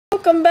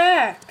Welcome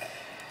back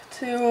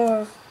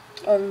to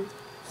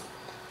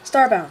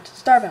Starbound.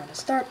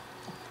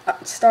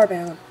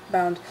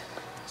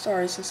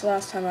 Sorry, since the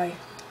last time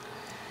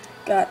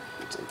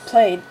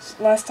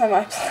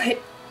I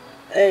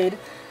played,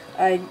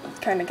 I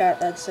kind of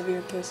got a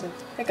severe case of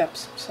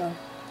hiccups, so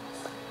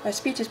my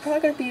speech is probably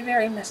going to be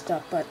very messed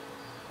up, but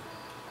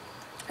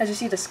as you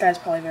see, the sky is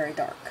probably very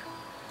dark.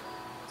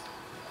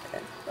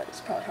 But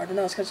it's probably hard to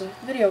notice because the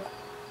video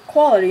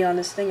quality on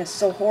this thing is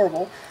so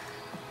horrible.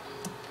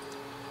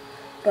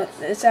 But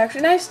it's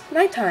actually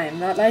nighttime,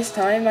 not nice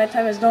time.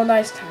 Nighttime is no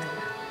nice time.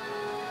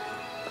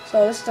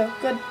 So this is a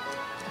good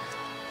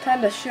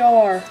time to show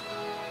our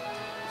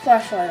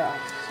flashlight off.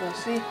 So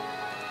see?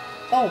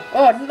 Oh,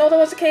 I didn't know there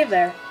was a cave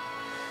there.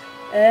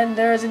 And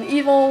there is an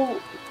evil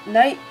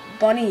night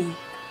bunny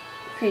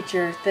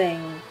creature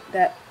thing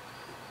that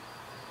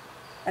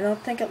I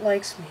don't think it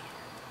likes me.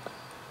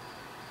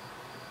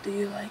 Do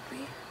you like me?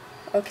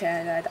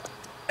 Okay,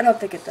 I don't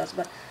think it does,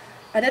 but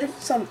I did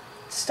some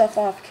stuff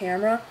off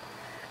camera.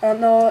 I don't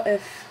know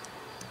if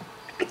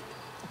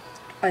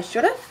I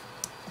should have,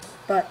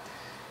 but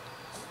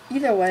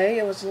either way,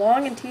 it was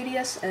long and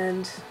tedious,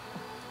 and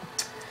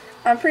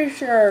I'm pretty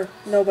sure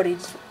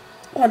nobody's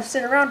want to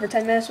sit around for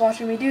 10 minutes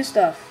watching me do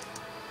stuff.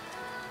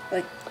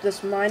 Like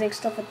this mining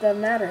stuff with the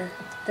matter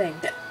thing.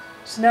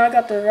 So now I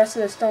got the rest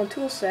of the stone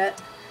tool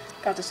set.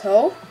 Got this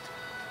hoe.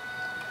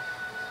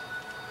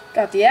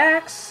 Got the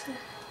axe.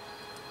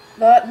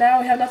 But now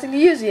we have nothing to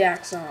use the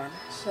axe on.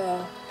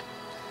 So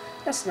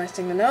that's a nice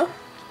thing to know.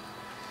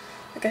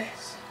 Okay,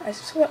 I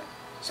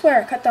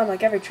swear I cut down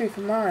like every tree for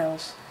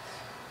miles.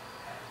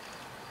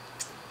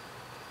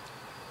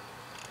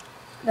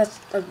 That's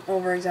an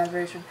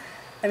over-exaggeration.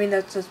 I mean,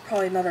 there's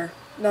probably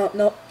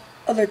no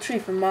other tree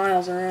for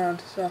miles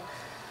around, so.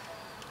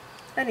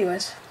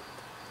 Anyways.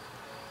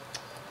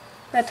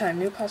 That time,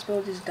 new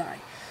possibilities die.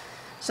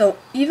 So,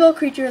 evil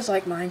creatures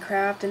like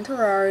Minecraft and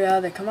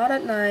Terraria, they come out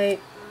at night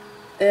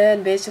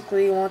and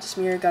basically want to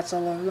smear guts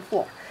all over the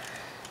floor.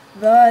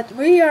 But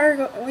we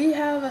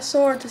have a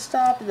sword to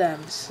stop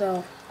them,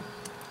 so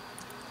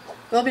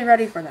we'll be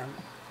ready for them.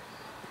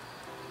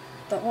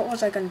 But what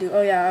was I gonna do?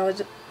 Oh yeah, I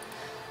was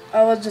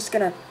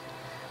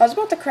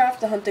about to craft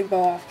the hunting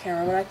bow off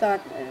camera, but I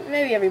thought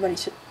maybe everybody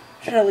should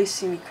at least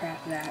see me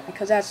craft that,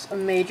 because that's a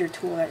major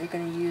tool that you're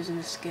gonna use in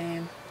this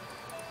game.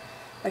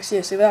 Like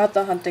seriously, without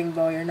the hunting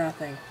bow, you're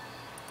nothing.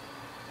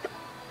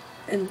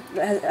 And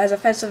as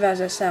offensive as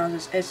it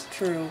sounds, it's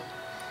true.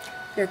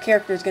 Your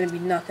character is going to be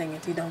nothing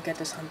if you don't get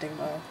this hunting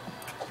bow.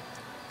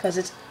 Because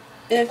it's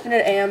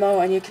infinite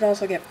ammo, and you can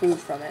also get food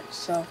from it.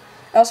 So,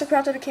 I also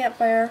crafted a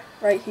campfire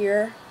right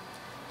here.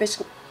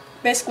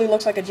 Basically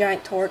looks like a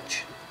giant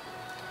torch.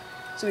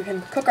 So we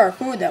can cook our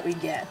food that we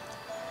get.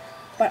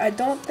 But I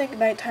don't think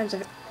nighttime's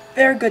a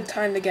very good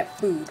time to get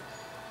food.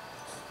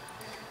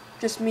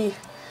 Just me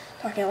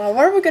talking out loud.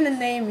 What are we going to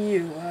name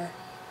you?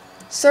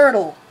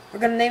 Sertle. We're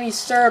going to name you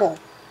Sertle.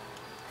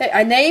 Hey,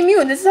 I name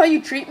you and this is how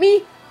you treat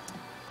me?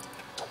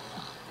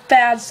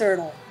 Bad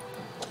Sertle.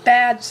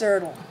 Bad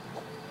Sertle.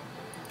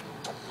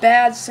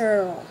 Bad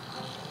Sertle.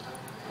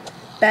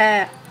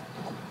 Bad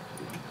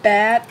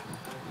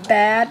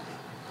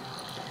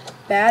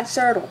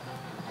Sertle.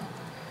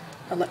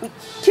 Now let me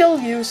kill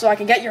you so I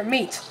can get your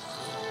meat.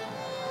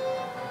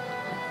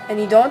 And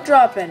you don't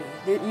drop any.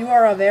 You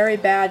are a very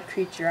bad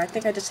creature. I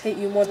think I just hate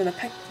you more than a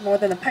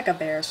peck of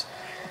bears.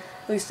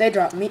 At least they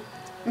drop meat.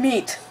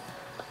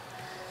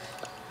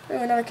 Oh,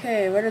 another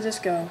cave. Where did this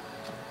go?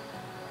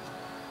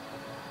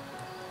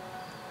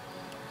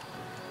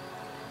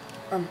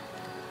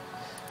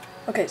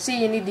 Okay,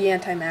 see, you need the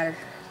antimatter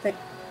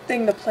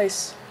thing to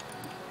place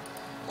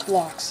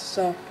blocks,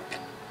 so.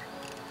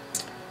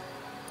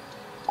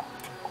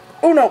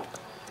 Oh no!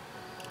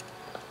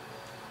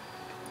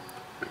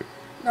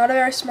 Not a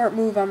very smart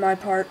move on my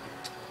part.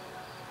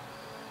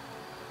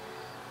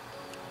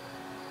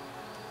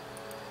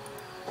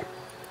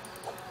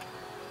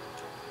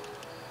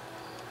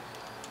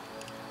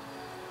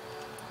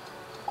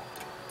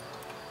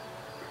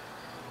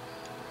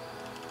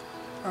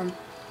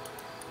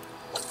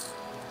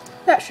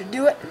 That should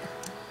do it.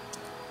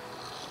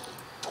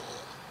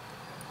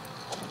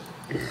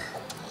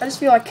 I just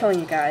feel like killing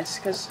you guys,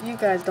 because you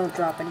guys don't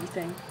drop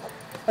anything.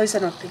 At least I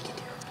don't think you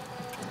do.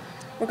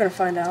 We're gonna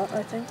find out,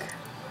 I think.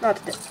 Not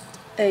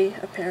today,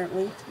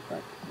 apparently,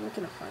 but we're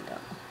gonna find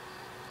out.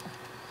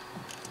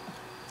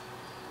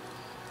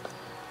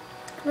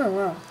 Oh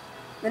wow.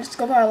 Minutes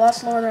go by a lot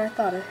slower than I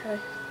thought. I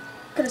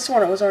could have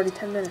sworn it was already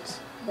 10 minutes.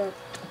 But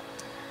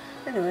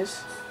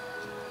anyways.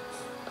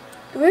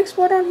 Do we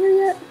explore down here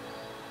yet?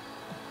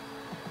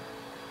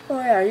 Oh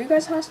yeah, are you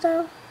guys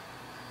hostile?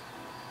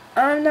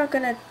 I'm not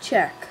gonna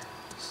check.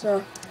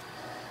 So,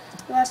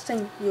 the last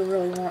thing you'll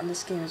really want in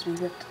this game is be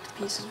ripped to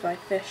pieces by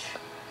fish.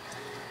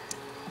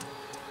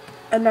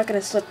 I'm not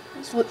gonna sleep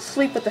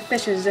with the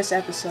fishes this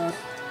episode.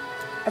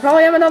 I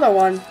probably am another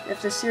one.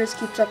 If this series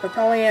keeps up, I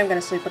probably am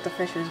gonna sleep with the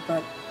fishes,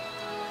 but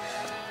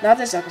not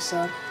this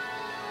episode.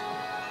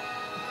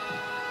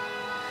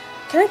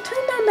 Can I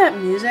turn down that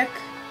music?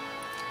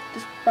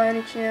 just by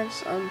any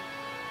chance? I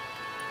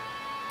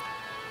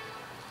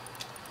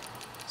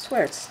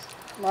swear it's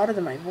louder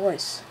than my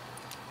voice.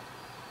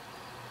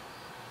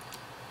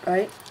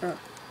 Right? Oh.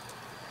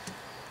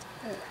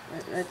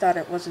 I thought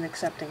it wasn't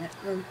accepting it.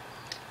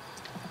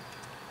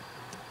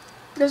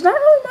 There's not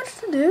really much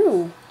to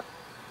do.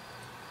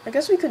 I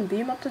guess we can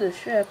beam up to the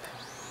ship.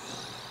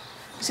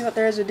 See what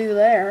there is to do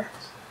there.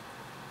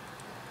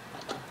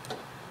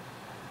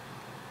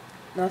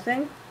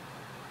 Nothing?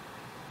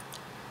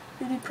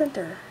 3D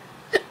printer.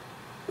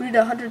 We need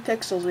 100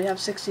 pixels, we have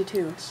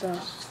 62, so...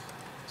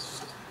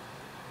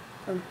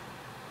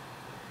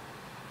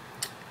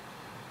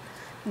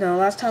 No,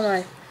 last time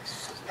I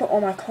put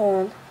all my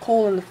coal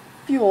in the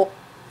fuel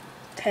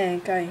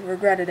tank, I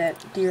regretted it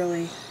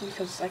dearly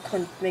because I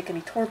couldn't make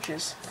any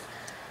torches.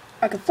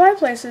 I could fly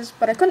places,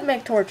 but I couldn't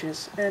make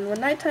torches. And when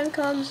nighttime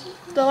comes,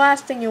 the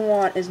last thing you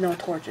want is no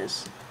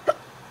torches.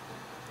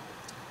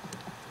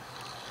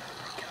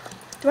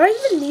 Do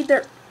I even need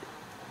their...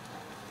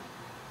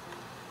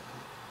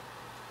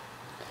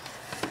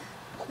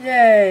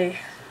 Yay.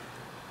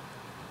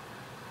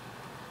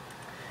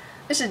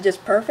 This is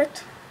just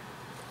perfect.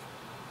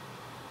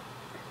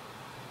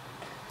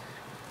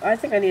 I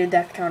think I need a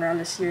death counter on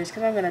this series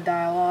because I'm going to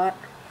die a lot.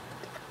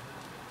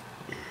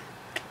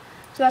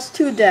 So that's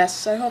 2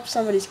 deaths. I hope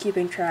somebody's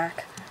keeping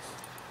track.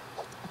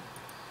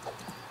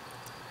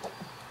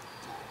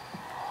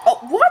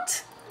 Oh,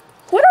 what?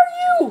 What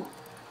are you?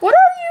 What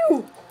are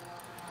you?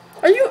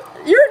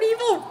 You're an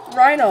evil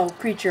rhino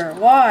creature.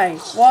 Why?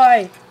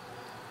 Why?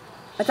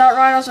 I thought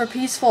rhinos were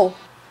peaceful.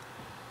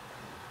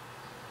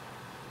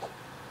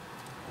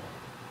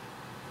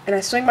 And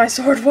I swing my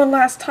sword one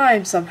last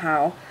time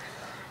somehow.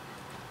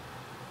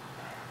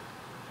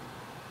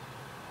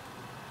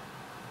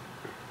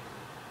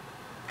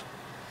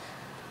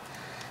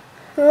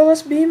 Well,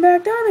 let's beam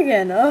back down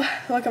again.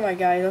 Look at my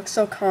guy. He looks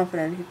so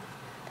confident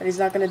that he's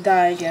not going to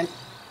die again.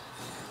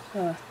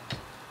 Why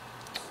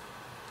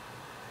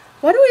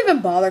do we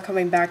even bother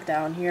coming back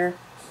down here?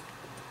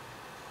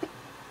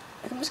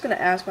 I'm just going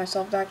to ask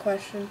myself that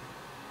question.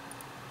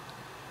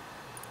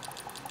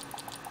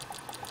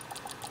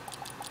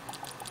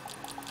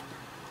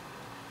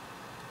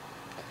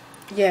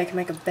 Yeah, I can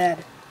make a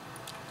bed.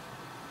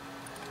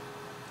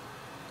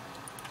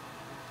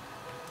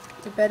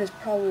 The bed is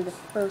probably the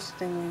first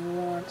thing we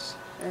want,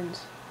 and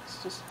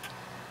let's just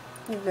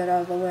move that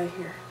out of the way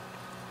here.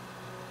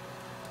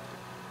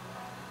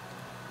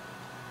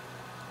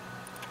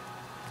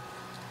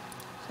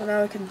 So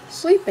now we can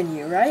sleep in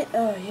you, right?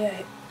 Oh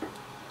yeah.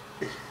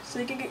 So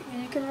you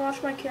can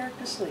watch my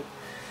character sleep.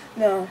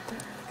 No,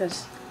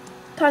 because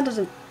time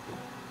doesn't.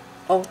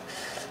 Oh,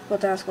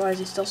 about to ask why is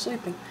he still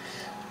sleeping?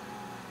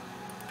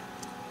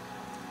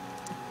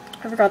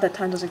 I forgot that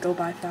time doesn't go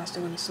by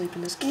faster when you sleep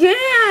in this.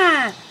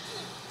 Yeah.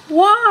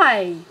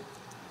 Why?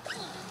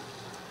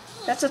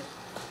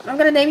 I'm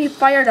gonna name you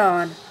Fire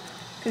Dawn,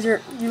 because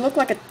you look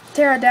like a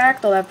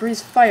pterodactyl that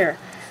breathes fire.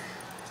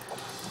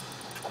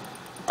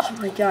 Oh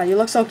my god, you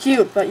look so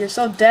cute, but you're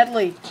so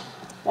deadly.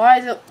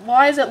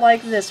 Why is it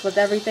like this with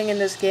everything in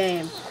this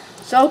game?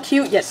 So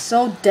cute yet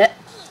so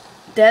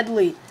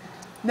deadly.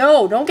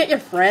 No, don't get your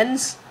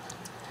friends.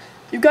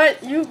 You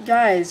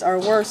guys are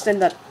worse than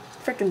the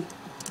frickin'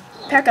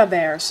 Pekka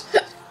bears.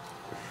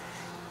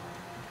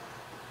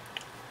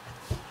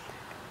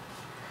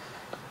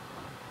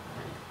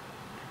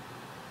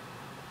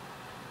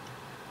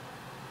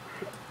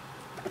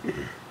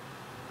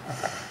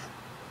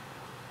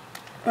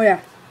 Oh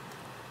yeah.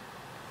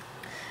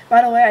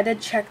 By the way, I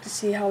did check to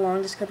see how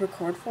long this could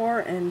record for,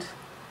 and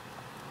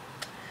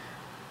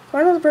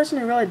according to the person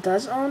who really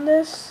does own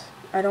this,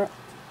 I don't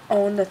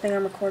own the thing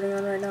I'm recording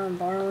on right now. I'm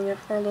borrowing it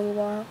for a little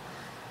while.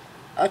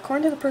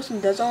 According to the person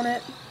who does own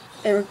it,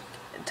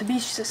 to be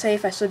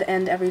safe, I should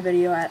end every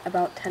video at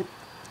about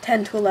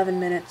 10 to 11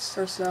 minutes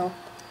or so.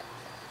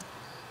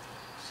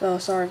 So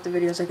sorry if the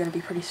videos are going to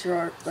be pretty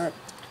short, but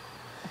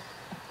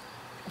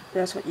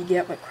that's what you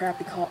get with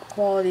crappy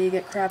quality. You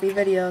get crappy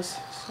videos,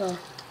 so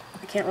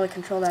I can't really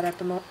control that at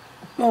the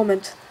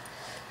moment.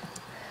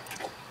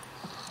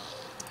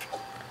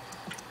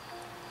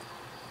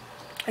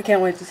 I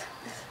can't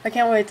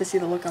wait to see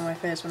the look on my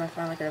face when I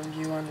finally get a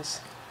view on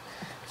this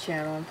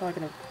channel. I'm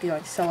probably gonna be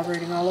like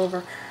celebrating all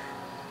over.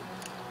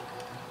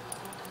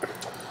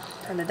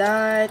 Time to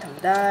die, time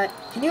to die.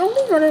 Can you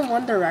only run in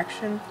one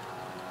direction?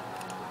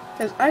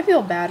 Because I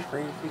feel bad for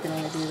you if you can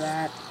only do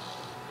that.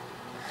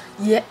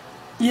 Yeah.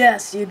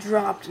 Yes, you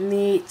dropped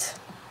meat.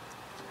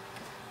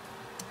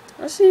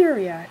 Let's see your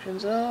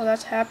reactions. Oh,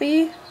 that's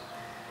happy.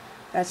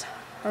 That's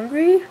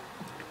hungry.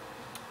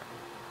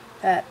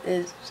 That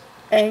is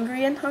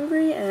angry and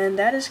hungry, and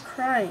that is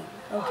crying.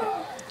 Okay.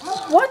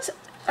 What?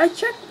 I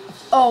checked.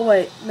 Oh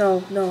wait,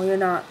 no, you're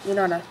not. You're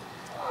not a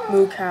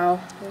moo cow.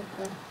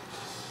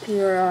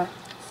 You're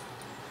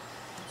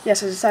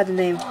yes, I decided to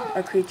name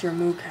a creature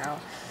moo cow.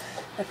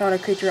 I found a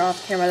creature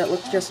off camera that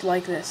looked just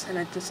like this, and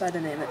I decided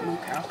to name it moo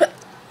cow.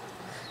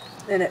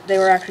 And they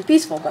were actually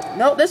peaceful, but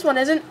no, this one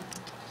isn't.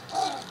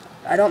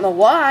 I don't know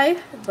why,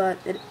 but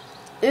it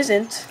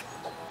isn't.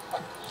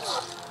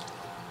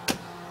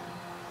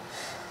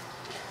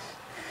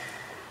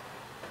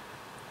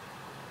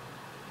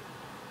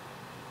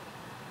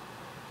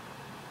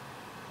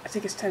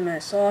 think it's 10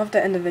 minutes, so I'll have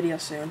to end the video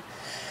soon.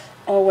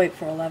 I'll wait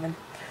for 11.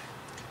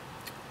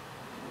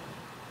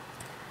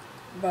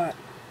 But,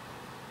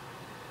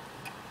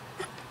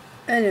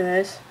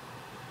 anyways,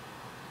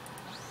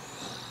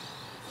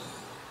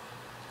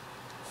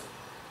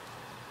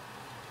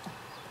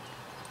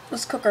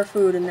 let's cook our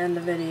food and end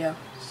the video.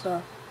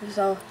 So, this is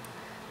how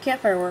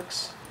campfire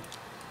works.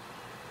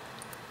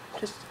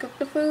 Just cook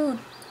the food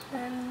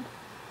and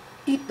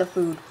eat the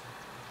food.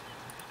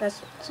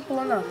 That's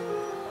simple enough.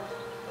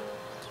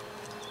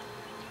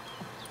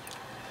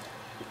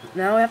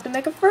 Now we have to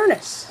make a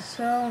furnace.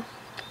 So,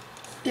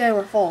 yeah,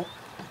 we're full.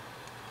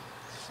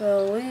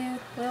 So we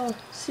will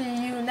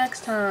see you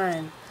next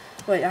time.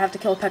 Wait, I have to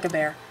kill a P.E.K.K.A.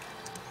 bear.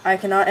 I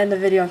cannot end the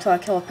video until I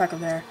kill a P.E.K.K.A.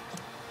 bear.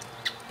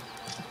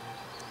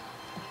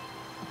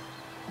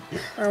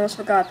 I almost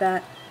forgot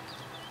that.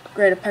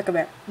 Great, a P.E.K.K.A.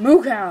 bear.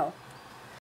 Moo cow!